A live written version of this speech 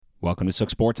Welcome to Sook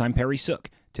Sports. I'm Perry Sook.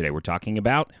 Today we're talking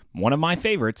about one of my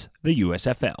favorites, the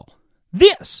USFL.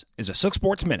 This is a Sook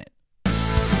Sports Minute.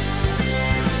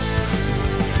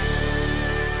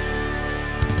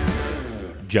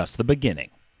 Just the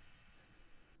beginning.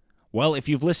 Well, if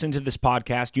you've listened to this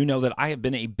podcast, you know that I have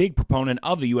been a big proponent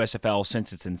of the USFL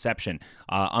since its inception.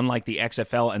 Unlike the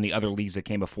XFL and the other leagues that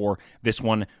came before, this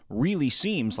one really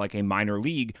seems like a minor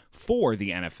league for the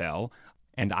NFL.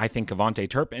 And I think KaVontae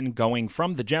Turpin going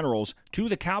from the Generals to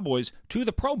the Cowboys to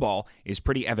the Pro Bowl is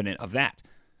pretty evident of that.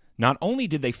 Not only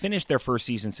did they finish their first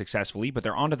season successfully, but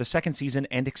they're on to the second season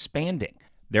and expanding.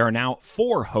 There are now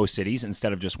 4 host cities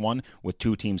instead of just one, with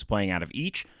 2 teams playing out of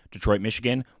each. Detroit,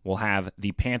 Michigan will have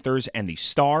the Panthers and the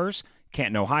Stars.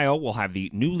 Canton, Ohio will have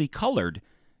the newly colored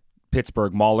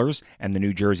Pittsburgh Maulers and the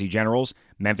New Jersey Generals.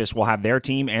 Memphis will have their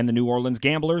team and the New Orleans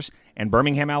Gamblers. And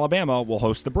Birmingham, Alabama will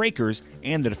host the Breakers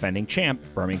and the defending champ,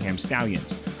 Birmingham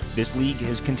Stallions. This league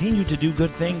has continued to do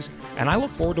good things, and I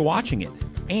look forward to watching it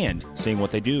and seeing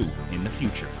what they do in the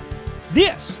future.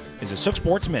 This is a Sook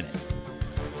Sports Minute.